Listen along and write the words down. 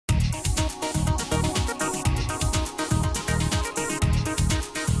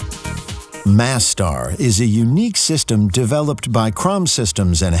MassSTAR is a unique system developed by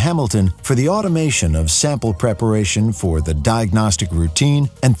Chromsystems and Hamilton for the automation of sample preparation for the diagnostic routine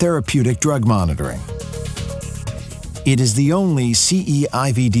and therapeutic drug monitoring. It is the only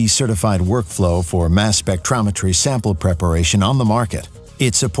CE-IVD certified workflow for mass spectrometry sample preparation on the market.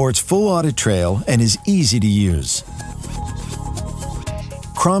 It supports full audit trail and is easy to use.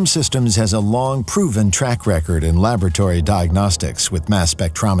 Chromsystems has a long, proven track record in laboratory diagnostics with mass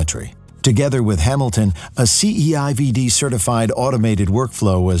spectrometry. Together with Hamilton, a CE-IVD certified automated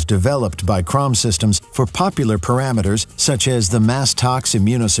workflow was developed by Chromsystems for popular parameters such as the MassTox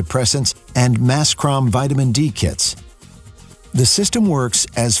immunosuppressants and MassChrom vitamin D kits. The system works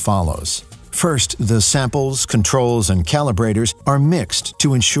as follows. First, the samples, controls, and calibrators are mixed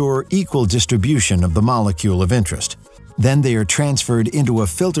to ensure equal distribution of the molecule of interest. Then they are transferred into a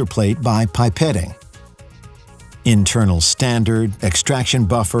filter plate by pipetting. Internal standard, extraction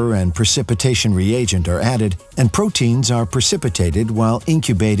buffer, and precipitation reagent are added, and proteins are precipitated while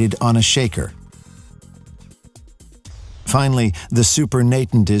incubated on a shaker. Finally, the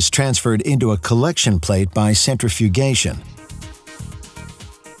supernatant is transferred into a collection plate by centrifugation.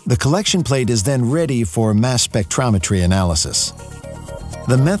 The collection plate is then ready for mass spectrometry analysis.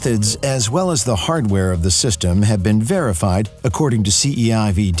 The methods as well as the hardware of the system have been verified according to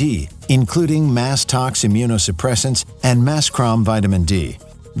CE-IVD, including MassTox immunosuppressants and MassChrom vitamin D.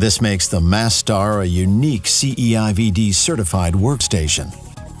 This makes the MassSTAR a unique CE-IVD certified workstation.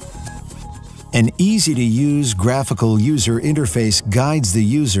 An easy-to-use graphical user interface guides the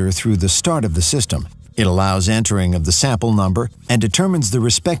user through the start of the system. It allows entering of the sample number and determines the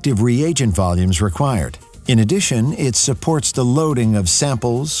respective reagent volumes required. In addition, it supports the loading of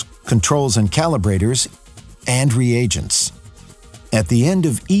samples, controls and calibrators, and reagents. At the end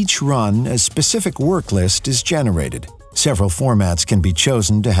of each run, a specific work list is generated. Several formats can be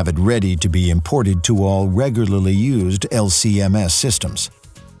chosen to have it ready to be imported to all regularly used LC-MS systems.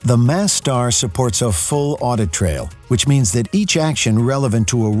 The MassSTAR supports a full audit trail, which means that each action relevant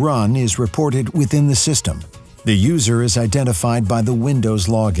to a run is reported within the system. The user is identified by the Windows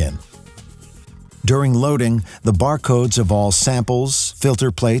login. During loading, the barcodes of all samples,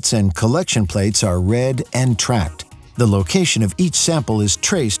 filter plates, and collection plates are read and tracked. The location of each sample is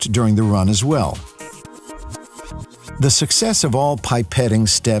traced during the run as well. The success of all pipetting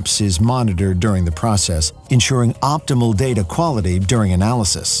steps is monitored during the process, ensuring optimal data quality during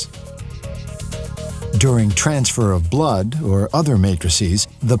analysis. During transfer of blood or other matrices,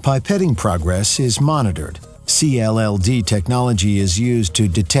 the pipetting progress is monitored. CLLD technology is used to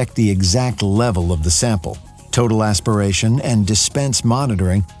detect the exact level of the sample. Total aspiration and dispense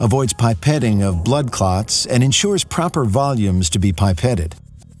monitoring avoids pipetting of blood clots and ensures proper volumes to be pipetted.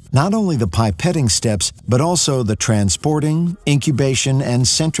 Not only the pipetting steps, but also the transporting, incubation, and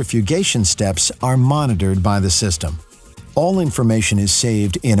centrifugation steps are monitored by the system. All information is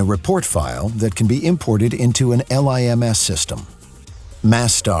saved in a report file that can be imported into an LIMS system.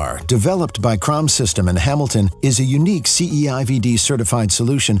 MassSTAR, developed by Chromsystems and Hamilton, is a unique CE-IVD certified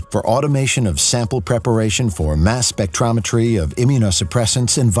solution for automation of sample preparation for mass spectrometry of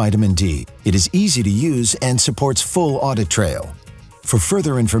immunosuppressants and vitamin D. It is easy to use and supports full audit trail. For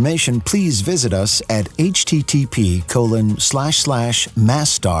further information, please visit us at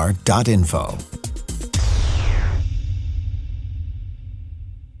http://massstar.info.